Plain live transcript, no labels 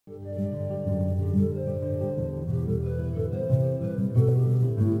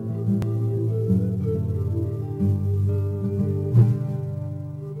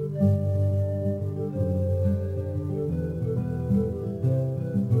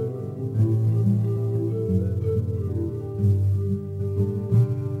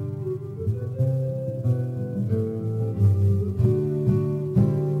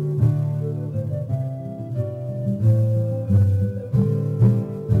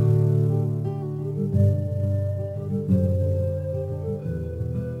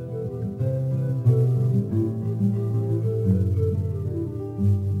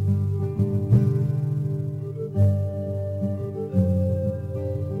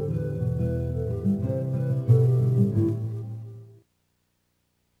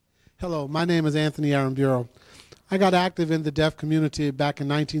Hello, my name is Anthony Aramburo. I got active in the deaf community back in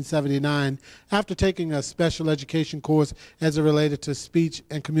 1979 after taking a special education course as it related to speech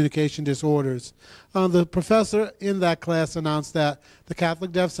and communication disorders. The professor in that class announced that the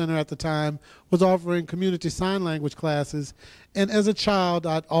Catholic Deaf Center at the time was offering community sign language classes, and as a child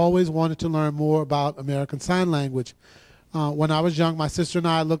I'd always wanted to learn more about American Sign Language. When I was young, my sister and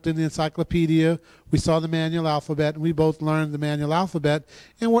I looked in the encyclopedia, we saw the manual alphabet, and we both learned the manual alphabet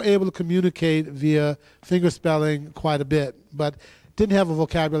and were able to communicate via fingerspelling quite a bit, but didn't have a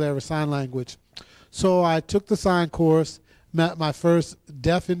vocabulary of sign language. So I took the sign course, met my first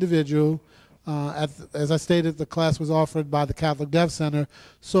deaf individual. As I stated, the class was offered by the Catholic Deaf Center,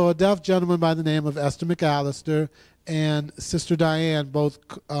 so a deaf gentleman by the name of Esther McAllister and Sister Diane both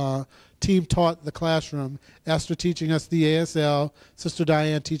team taught the classroom, Esther teaching us the ASL, Sister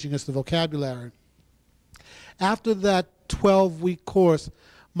Diane teaching us the vocabulary. After that 12-week course,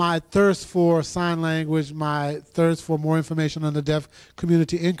 my thirst for sign language, my thirst for more information on the deaf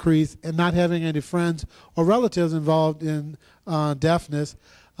community increased, and not having any friends or relatives involved in deafness,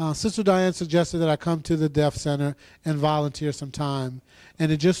 Sister Diane suggested that I come to the Deaf Center and volunteer some time.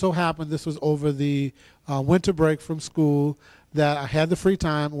 And it just so happened this was over the winter break from school, that I had the free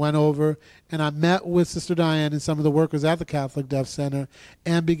time, went over, and I met with Sister Diane and some of the workers at the Catholic Deaf Center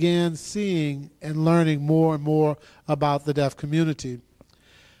and began seeing and learning more and more about the deaf community.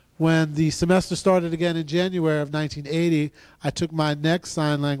 When the semester started again in January of 1980, I took my next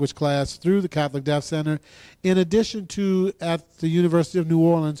sign language class through the Catholic Deaf Center. In addition to, at the University of New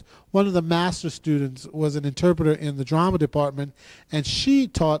Orleans, one of the master students was an interpreter in the drama department, and she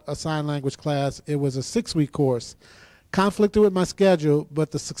taught a sign language class. It was a 6-week course. Conflicted with my schedule,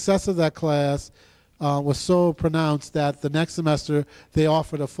 but the success of that class was so pronounced that the next semester they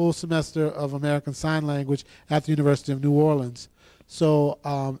offered a full semester of American Sign Language at the University of New Orleans. So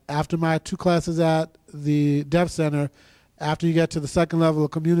after my 2 classes at the Deaf Center, after you get to the 2nd level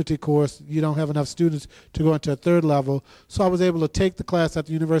of community course, you don't have enough students to go into a 3rd level. So I was able to take the class at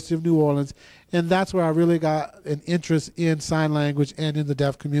the University of New Orleans, and that's where I really got an interest in sign language and in the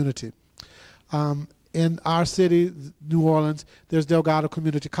deaf community. In our city, New Orleans, there's Delgado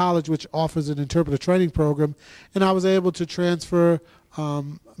Community College, which offers an interpreter training program, and I was able to transfer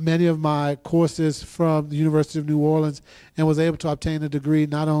many of my courses from the University of New Orleans and was able to obtain a degree,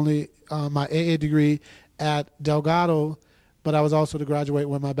 not only my AA degree at Delgado, but I was also to graduate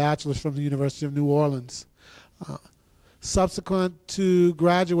with my bachelor's from the University of New Orleans. Subsequent to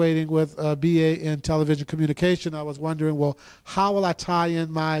graduating with a BA in television communication, I was wondering, well, how will I tie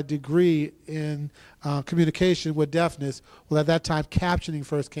in my degree in communication with deafness? Well, at that time, captioning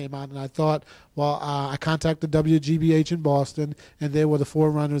first came out, and I thought, well, I contacted WGBH in Boston, and they were the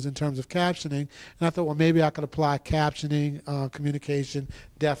forerunners in terms of captioning, and I thought, well, maybe I could apply captioning, communication,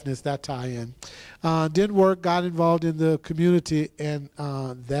 deafness, that tie-in. Didn't work, got involved in the community, and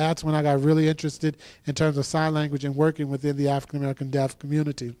that's when I got really interested in terms of sign language and working within the African American deaf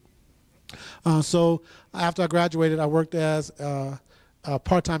community. So after I graduated, I worked as a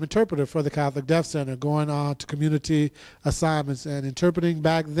part-time interpreter for the Catholic Deaf Center, going on to community assignments. And interpreting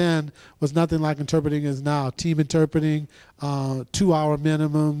back then was nothing like interpreting is now. Team interpreting, 2-hour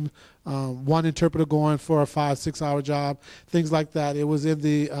minimum, 1 interpreter going for a 5-6 hour job, things like that. It was in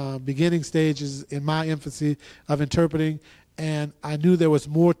the beginning stages in my infancy of interpreting, and I knew there was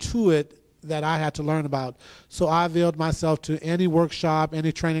more to it that I had to learn about. So I availed myself to any workshop,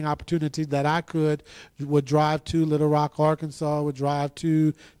 any training opportunity that I could, would drive to Little Rock, Arkansas, would drive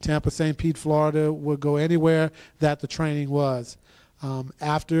to Tampa, St. Pete, Florida, would go anywhere that the training was.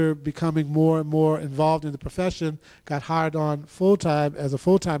 After becoming more and more involved in the profession, got hired on full-time as a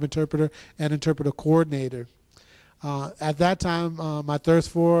full-time interpreter and interpreter coordinator. At that time, my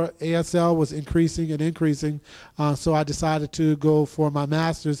thirst for ASL was increasing and increasing, so I decided to go for my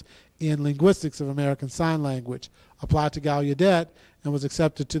master's in Linguistics of American Sign Language. Applied to Gallaudet and was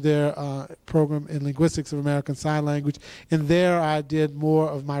accepted to their program in Linguistics of American Sign Language. And there I did more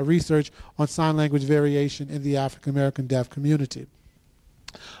of my research on sign language variation in the African American deaf community.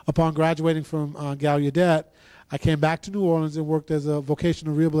 Upon graduating from Gallaudet, I came back to New Orleans and worked as a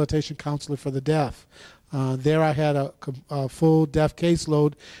vocational rehabilitation counselor for the deaf. There I had a full deaf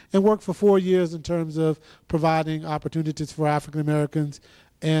caseload and worked for 4 years in terms of providing opportunities for African Americans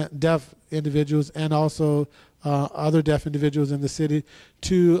and deaf individuals and also other deaf individuals in the city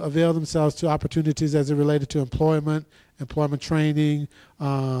to avail themselves to opportunities as it related to employment training,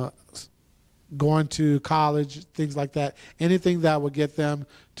 going to college, things like that, anything that would get them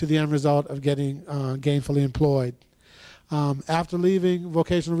to the end result of getting gainfully employed. After leaving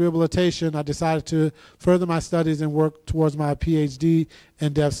vocational rehabilitation, I decided to further my studies and work towards my PhD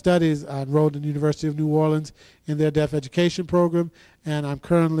in deaf studies. I enrolled in the University of New Orleans in their deaf education program, and I'm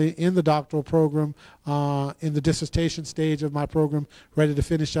currently in the doctoral program in the dissertation stage of my program, ready to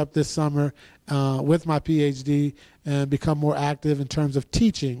finish up this summer with my PhD and become more active in terms of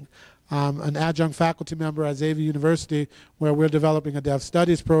teaching. I'm an adjunct faculty member at Xavier University, where we're developing a deaf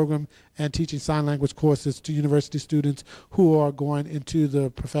studies program and teaching sign language courses to university students who are going into the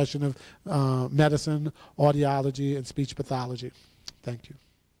profession of medicine, audiology, and speech pathology. Thank you.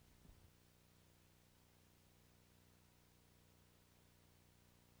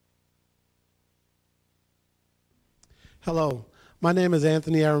 Hello, my name is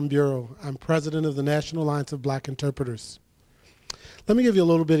Anthony Aramburo. I'm president of the National Alliance of Black Interpreters. Let me give you a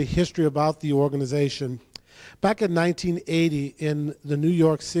little bit of history about the organization. Back in 1980, in the New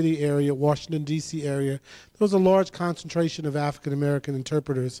York City area, Washington, D.C. area, there was a large concentration of African-American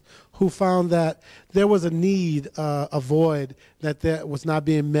interpreters who found that there was a need, a void, that was not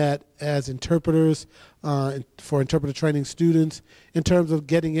being met as interpreters for interpreter training students in terms of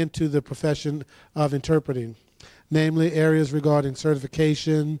getting into the profession of interpreting, namely areas regarding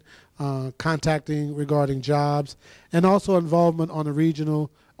certification, contacting regarding jobs, and also involvement on a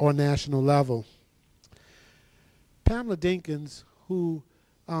regional or national level. Pamela Dinkins, who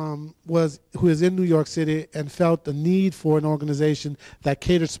is in New York City and felt the need for an organization that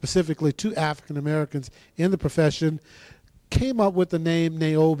catered specifically to African Americans in the profession, came up with the name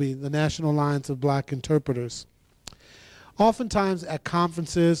NAOBI, the National Alliance of Black Interpreters. Oftentimes at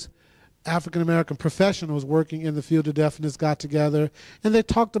conferences, African-American professionals working in the field of deafness got together, and they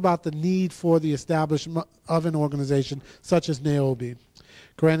talked about the need for the establishment of an organization such as NAOBI.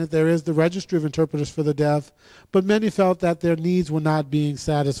 Granted, there is the Registry of Interpreters for the Deaf, but many felt that their needs were not being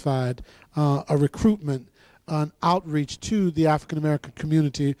satisfied. A recruitment, an outreach to the African-American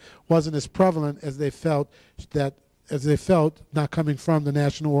community wasn't as prevalent as they felt not coming from the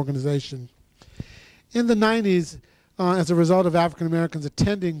national organization. In the 90s, as a result of African Americans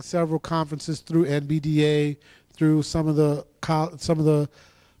attending several conferences through NBDA, through some of the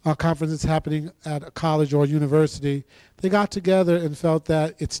conferences happening at a college or university, they got together and felt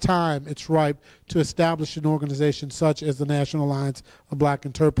that it's time, it's ripe to establish an organization such as the National Alliance of Black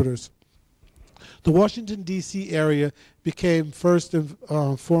Interpreters. The Washington, D.C. area became first and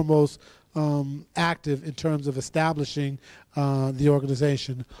foremost active in terms of establishing the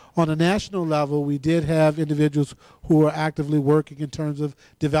organization. On a national level, we did have individuals who were actively working in terms of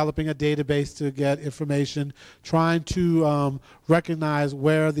developing a database to get information, trying to recognize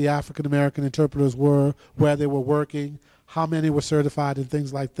where the African American interpreters were, where they were working, how many were certified, and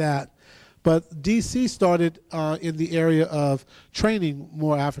things like that. But DC started in the area of training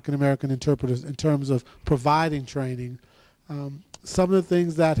more African American interpreters in terms of providing training. Some of the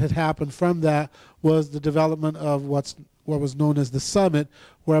things that had happened from that was the development of what was known as the Summit,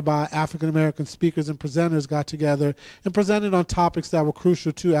 whereby African American speakers and presenters got together and presented on topics that were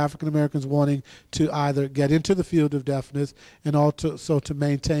crucial to African Americans wanting to either get into the field of deafness and also to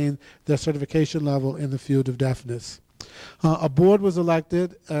maintain their certification level in the field of deafness. A board was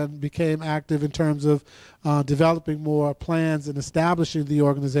elected and became active in terms of developing more plans and establishing the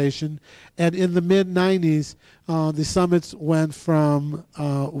organization. And in the mid-90s, the summits went from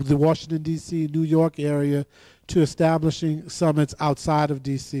the Washington, D.C., New York area to establishing summits outside of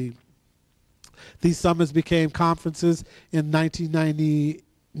D.C. These summits became conferences. In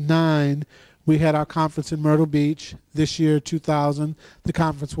 1999, we had our conference in Myrtle Beach. This year, 2000, the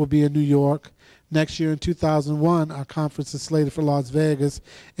conference will be in New York. Next year in 2001, our conference is slated for Las Vegas,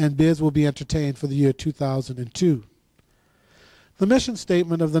 and bids will be entertained for the year 2002. The mission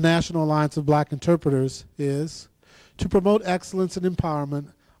statement of the National Alliance of Black Interpreters is to promote excellence and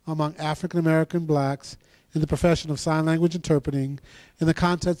empowerment among African American blacks in the profession of sign language interpreting in the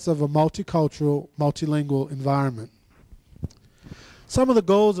context of a multicultural, multilingual environment. Some of the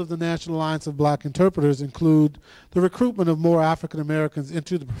goals of the National Alliance of Black Interpreters include the recruitment of more African Americans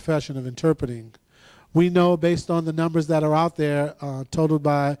into the profession of interpreting. We know, based on the numbers that are out there, totaled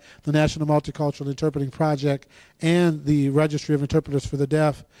by the National Multicultural Interpreting Project and the Registry of Interpreters for the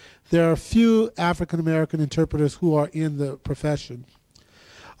Deaf, there are few African American interpreters who are in the profession.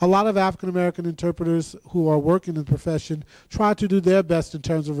 A lot of African American interpreters who are working in the profession try to do their best in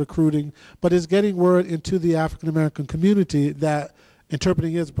terms of recruiting, but it's getting word into the African American community that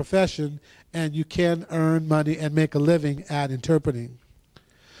interpreting is a profession and you can earn money and make a living at interpreting.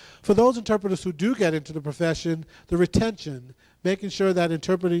 For those interpreters who do get into the profession, the retention, making sure that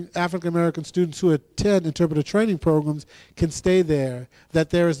interpreting African American students who attend interpreter training programs can stay there,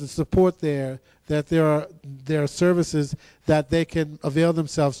 that there is the support there, that there are services that they can avail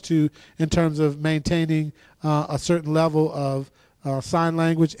themselves to in terms of maintaining a certain level of sign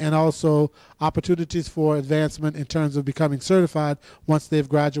language, and also opportunities for advancement in terms of becoming certified once they've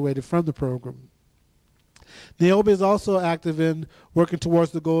graduated from the program. NAOBI is also active in working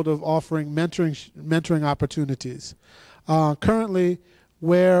towards the goal of offering mentoring opportunities. Currently,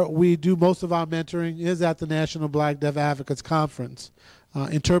 where we do most of our mentoring is at the National Black Deaf Advocates Conference.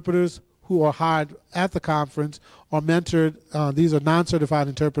 Interpreters who are hired at the conference are mentored, these are non-certified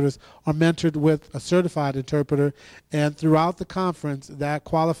interpreters, are mentored with a certified interpreter, and throughout the conference, that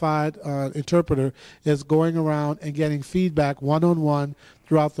qualified interpreter is going around and getting feedback one-on-one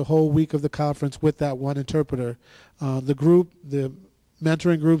throughout the whole week of the conference with that one interpreter. The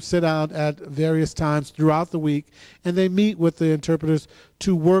mentoring groups sit out at various times throughout the week, and they meet with the interpreters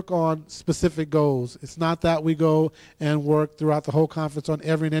to work on specific goals. It's not that we go and work throughout the whole conference on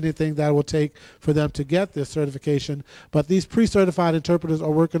every and anything that will take for them to get this certification, but these pre-certified interpreters are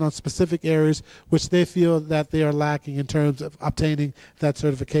working on specific areas which they feel that they are lacking in terms of obtaining that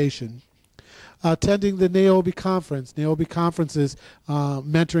certification. Attending the NAOBI conference. NAOBI conference's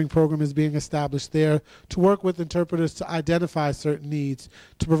mentoring program is being established there to work with interpreters to identify certain needs,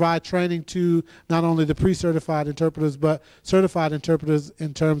 to provide training to not only the pre-certified interpreters, but certified interpreters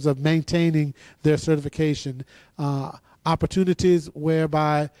in terms of maintaining their certification. Opportunities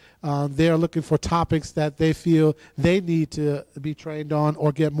whereby they are looking for topics that they feel they need to be trained on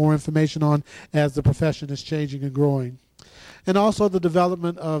or get more information on as the profession is changing and growing. And also the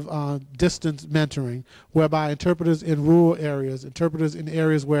development of distance mentoring, whereby interpreters in rural areas, interpreters in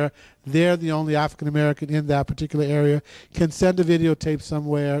areas where they're the only African American in that particular area, can send a videotape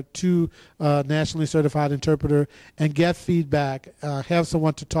somewhere to a nationally certified interpreter and get feedback, have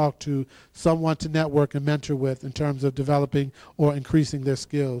someone to talk to, someone to network and mentor with in terms of developing or increasing their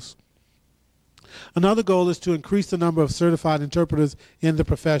skills. Another goal is to increase the number of certified interpreters in the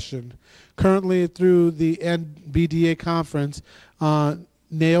profession. Currently, through the NBDA conference,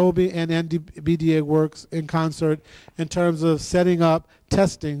 NAOBI and NBDA works in concert in terms of setting up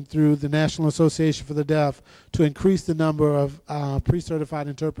testing through the National Association for the Deaf to increase the number of pre-certified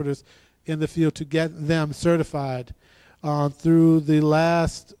interpreters in the field to get them certified. Through the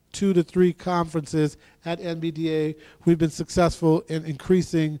last 2 to 3 conferences at NBDA, we've been successful in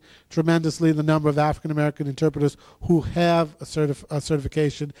increasing tremendously the number of African American interpreters who have a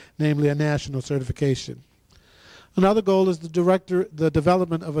certification, namely a national certification. Another goal is the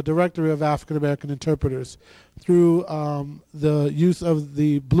development of a directory of African American interpreters through the use of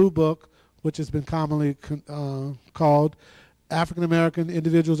the Blue Book, which has been commonly called. African American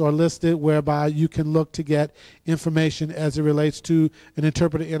individuals are listed, whereby you can look to get information as it relates to an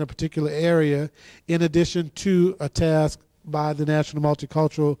interpreter in a particular area, in addition to a task by the National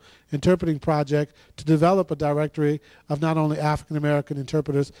Multicultural Interpreting Project to develop a directory of not only African American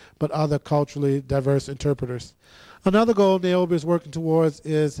interpreters, but other culturally diverse interpreters. Another goal NAOBI is working towards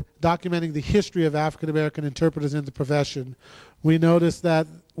is documenting the history of African American interpreters in the profession. We notice that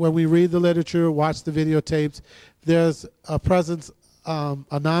when we read the literature, watch the videotapes, there's a presence,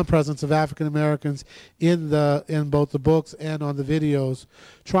 a non-presence of African Americans in both the books and on the videos.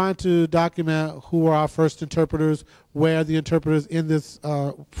 Trying to document who are our first interpreters, where the interpreters in this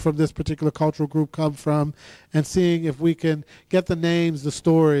from this particular cultural group come from, and seeing if we can get the names, the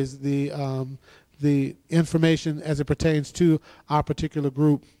stories, the information as it pertains to our particular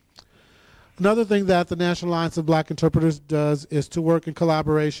group. Another thing that the National Alliance of Black Interpreters does is to work in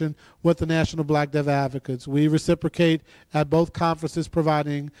collaboration with the National Black Deaf Advocates. We reciprocate at both conferences,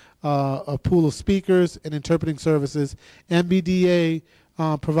 providing a pool of speakers and interpreting services. NBDA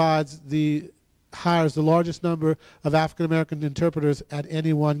hires the largest number of African American interpreters at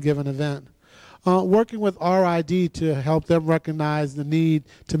any one given event. Working with RID to help them recognize the need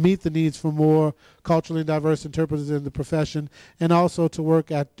to meet the needs for more culturally diverse interpreters in the profession, and also to work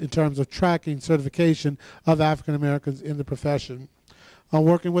in terms of tracking certification of African Americans in the profession.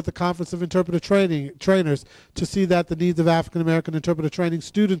 Working with the Conference of Interpreter Trainers to see that the needs of African American interpreter training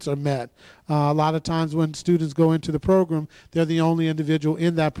students are met. A lot of times when students go into the program, they're the only individual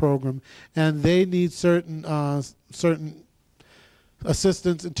in that program, and they need certain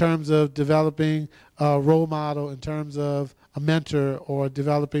assistance in terms of developing a role model, in terms of a mentor or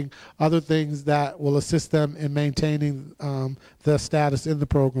developing other things that will assist them in maintaining their status in the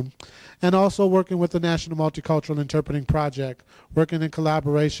program. And also working with the National Multicultural Interpreting Project, working in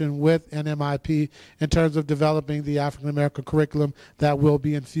collaboration with NMIP in terms of developing the African American curriculum that will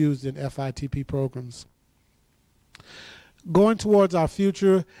be infused in FITP programs. Going towards our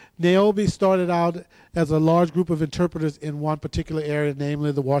future, NAOBI started out as a large group of interpreters in one particular area,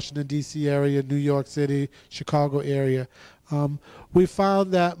 namely the Washington, D.C. area, New York City, Chicago area. We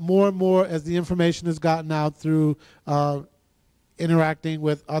found that more and more as the information has gotten out through interacting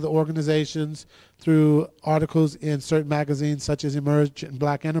with other organizations, through articles in certain magazines such as Emerge and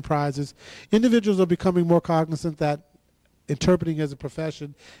Black Enterprises, individuals are becoming more cognizant that interpreting as a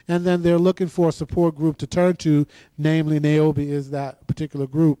profession, and then they're looking for a support group to turn to, namely NAOBI is that particular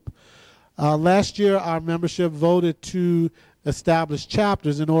group. Last year, our membership voted to establish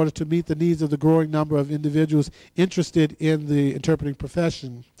chapters in order to meet the needs of the growing number of individuals interested in the interpreting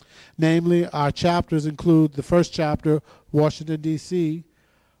profession. Namely, our chapters include the first chapter, Washington, D.C.,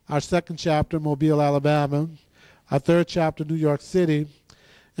 our second chapter, Mobile, Alabama, our third chapter, New York City,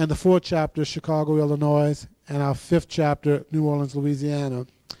 and the fourth chapter, Chicago, Illinois, and our fifth chapter, New Orleans, Louisiana.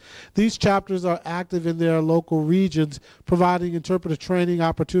 These chapters are active in their local regions, providing interpreter training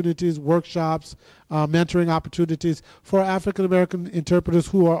opportunities, workshops, mentoring opportunities for African American interpreters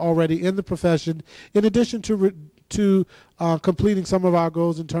who are already in the profession, in addition to completing some of our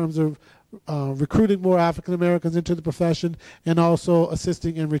goals in terms of recruiting more African Americans into the profession and also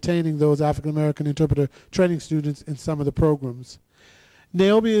assisting in retaining those African American interpreter training students in some of the programs.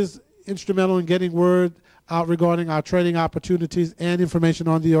 NAOBI is instrumental in getting word out regarding our training opportunities and information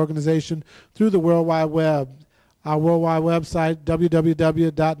on the organization through the World Wide Web. Our worldwide website,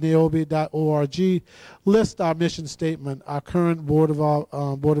 www.naobi.org, lists our mission statement, our current board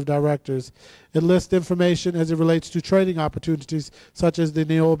of directors. It lists information as it relates to training opportunities such as the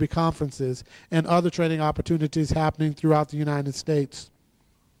NAOBI conferences and other training opportunities happening throughout the United States.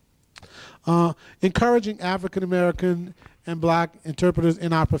 Encouraging African American and Black interpreters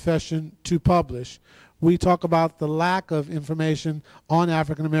in our profession to publish. We talk about the lack of information on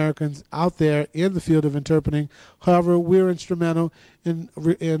African Americans out there in the field of interpreting. However, we're instrumental in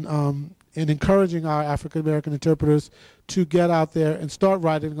encouraging our African American interpreters to get out there and start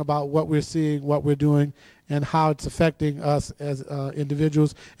writing about what we're seeing, what we're doing, and how it's affecting us as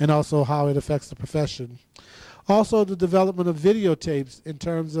individuals, and also how it affects the profession. Also, the development of videotapes in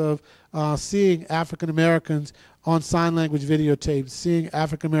terms of seeing African Americans on sign language videotapes, seeing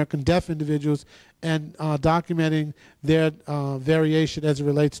African American deaf individuals, and documenting their variation as it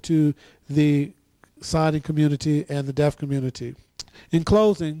relates to the signing community and the deaf community. In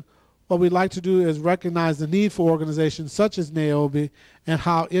closing, what we'd like to do is recognize the need for organizations such as NAOBI and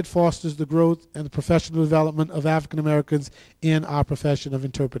how it fosters the growth and the professional development of African Americans in our profession of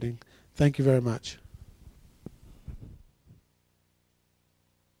interpreting. Thank you very much.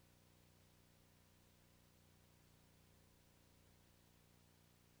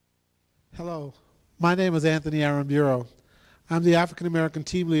 Hello, my name is Anthony Aramburo. I'm the African American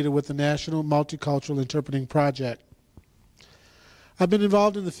team leader with the National Multicultural Interpreting Project. I've been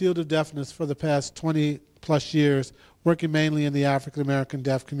involved in the field of deafness for the past 20+ years, working mainly in the African American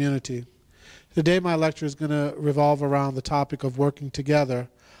deaf community. Today my lecture is going to revolve around the topic of working together,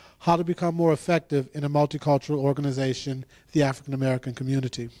 how to become more effective in a multicultural organization, the African American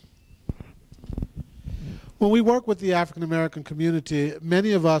community. When we work with the African American community,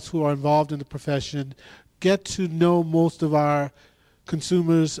 many of us who are involved in the profession get to know most of our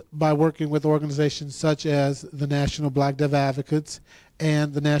consumers by working with organizations such as the National Black Deaf Advocates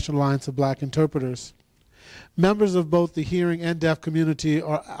and the National Alliance of Black Interpreters. Members of both the hearing and deaf community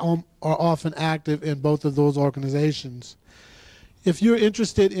are often active in both of those organizations. If you're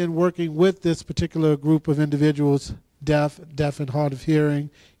interested in working with this particular group of individuals, deaf and hard of hearing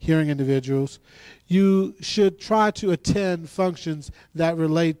individuals, you should try to attend functions that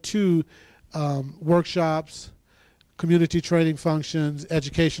relate to workshops, community training functions,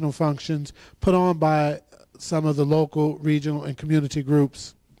 educational functions put on by some of the local, regional, and community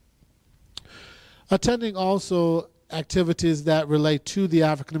groups. Attending also activities that relate to the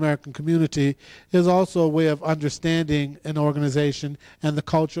African American community is also a way of understanding an organization and the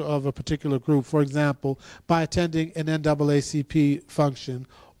culture of a particular group. For example, by attending an NAACP function,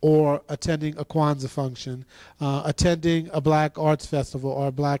 or attending a Kwanzaa function, attending a Black Arts Festival or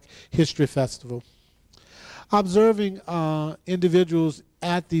a Black History Festival. Observing individuals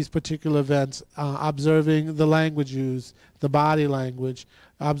at these particular events, observing the language used, the body language,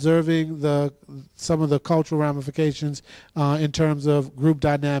 observing some of the cultural ramifications in terms of group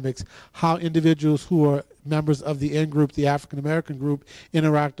dynamics, how individuals who are members of the in-group, the African American group,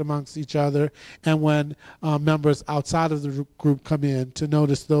 interact amongst each other, and when members outside of the group come in, to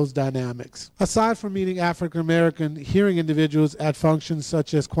notice those dynamics. Aside from meeting African American hearing individuals at functions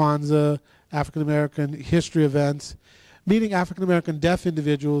such as Kwanzaa, African American history events, meeting African American deaf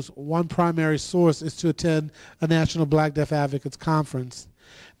individuals, one primary source is to attend a National Black Deaf Advocates Conference.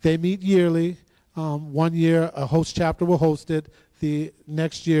 They meet yearly. One year a host chapter will host it. The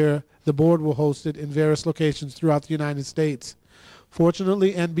next year the board will host it in various locations throughout the United States.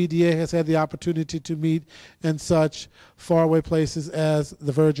 Fortunately, NBDA has had the opportunity to meet in such faraway places as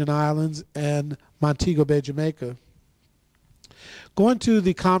the Virgin Islands and Montego Bay, Jamaica. Going to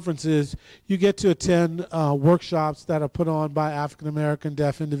the conferences, you get to attend workshops that are put on by African American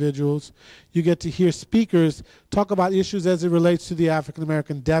deaf individuals. You get to hear speakers talk about issues as it relates to the African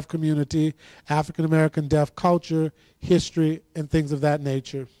American deaf community, African American deaf culture, history, and things of that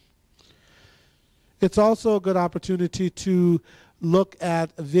nature. It's also a good opportunity to look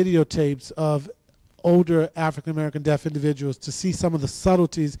at videotapes of older African American deaf individuals to see some of the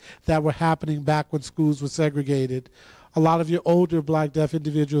subtleties that were happening back when schools were segregated. A lot of your older black deaf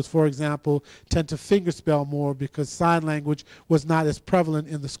individuals, for example, tend to fingerspell more because sign language was not as prevalent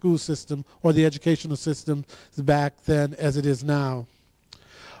in the school system or the educational system back then as it is now.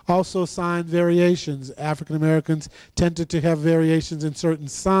 Also, sign variations. African Americans tended to have variations in certain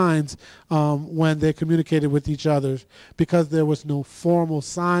signs when they communicated with each other. Because there was no formal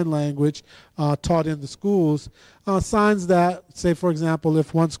sign language taught in the schools, signs that, say for example,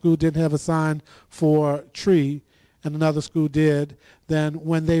 if one school didn't have a sign for tree, and another school did, then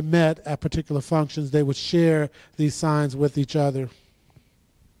when they met at particular functions, they would share these signs with each other.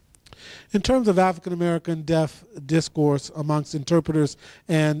 In terms of African American deaf discourse amongst interpreters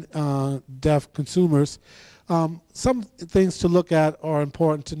and deaf consumers, some things to look at are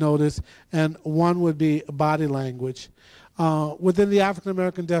important to notice, and one would be body language. Within the African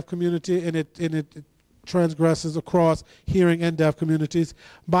American deaf community, and it transgresses across hearing and deaf communities,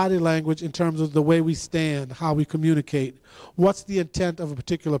 body language in terms of the way we stand, how we communicate, what's the intent of a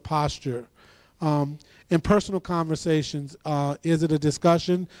particular posture. In personal conversations, is it a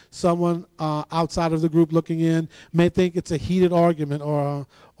discussion? Someone outside of the group looking in may think it's a heated argument or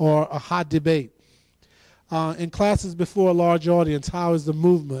a hot debate. In classes before a large audience, how is the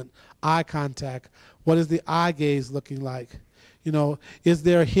movement, eye contact? What is the eye gaze looking like? You know, is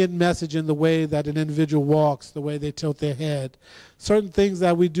there a hidden message in the way that an individual walks, the way they tilt their head? Certain things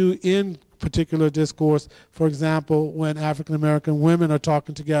that we do in particular discourse, for example, when African American women are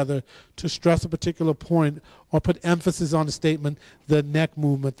talking together to stress a particular point or put emphasis on a statement, the neck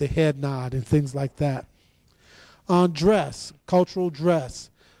movement, the head nod, and things like that. Dress, cultural dress,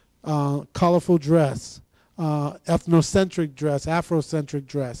 colorful dress, ethnocentric dress, Afrocentric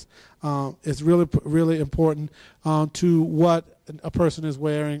dress is really important to what a person is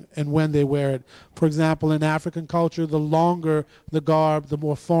wearing and when they wear it. For example, in African culture, the longer the garb, the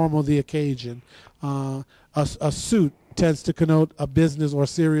more formal the occasion. A suit tends to connote a business or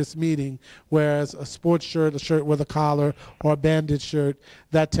serious meeting, whereas a sports shirt, a shirt with a collar, or a banded shirt,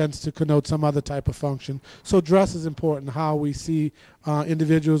 that tends to connote some other type of function. So dress is important, how we see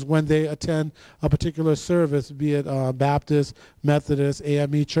individuals when they attend a particular service, be it Baptist, Methodist,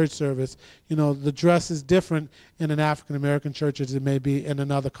 AME church service. You know, the dress is different in an African American church as it may be in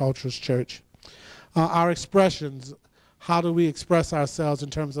another culture's church. Our expressions. How do we express ourselves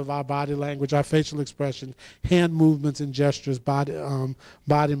in terms of our body language, our facial expression, hand movements and gestures, body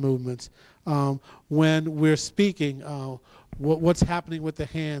movements? When we're speaking, what's happening with the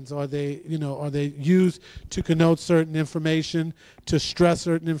hands? Are they used to connote certain information, to stress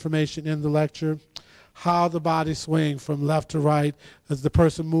certain information in the lecture? How the body swaying from left to right, as the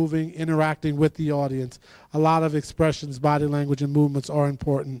person moving, interacting with the audience. A lot of expressions, body language, and movements are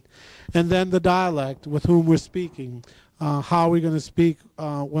important. And then the dialect with whom we're speaking. How are we going to speak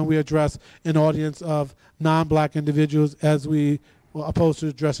when we address an audience of non-black individuals opposed to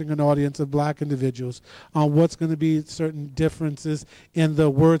addressing an audience of black individuals? What's going to be certain differences in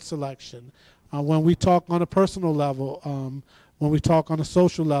the word selection? When we talk on a personal level, when we talk on a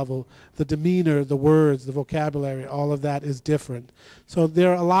social level, the demeanor, the words, the vocabulary, all of that is different. So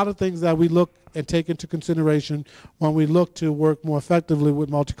there are a lot of things that we look and take into consideration when we look to work more effectively with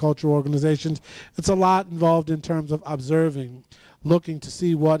multicultural organizations. It's a lot involved in terms of observing, looking to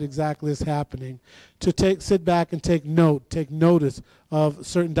see what exactly is happening, to sit back and take notice of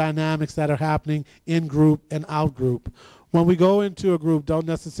certain dynamics that are happening in group and out group. When we go into a group, don't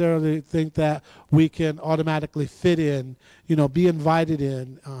necessarily think that we can automatically fit in. You know, be invited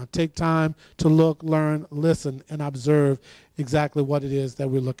in. Take time to look, learn, listen, and observe exactly what it is that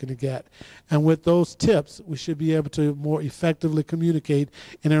we're looking to get. And with those tips, we should be able to more effectively communicate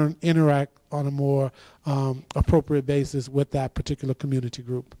and interact on a more appropriate basis with that particular community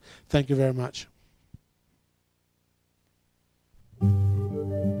group. Thank you very much.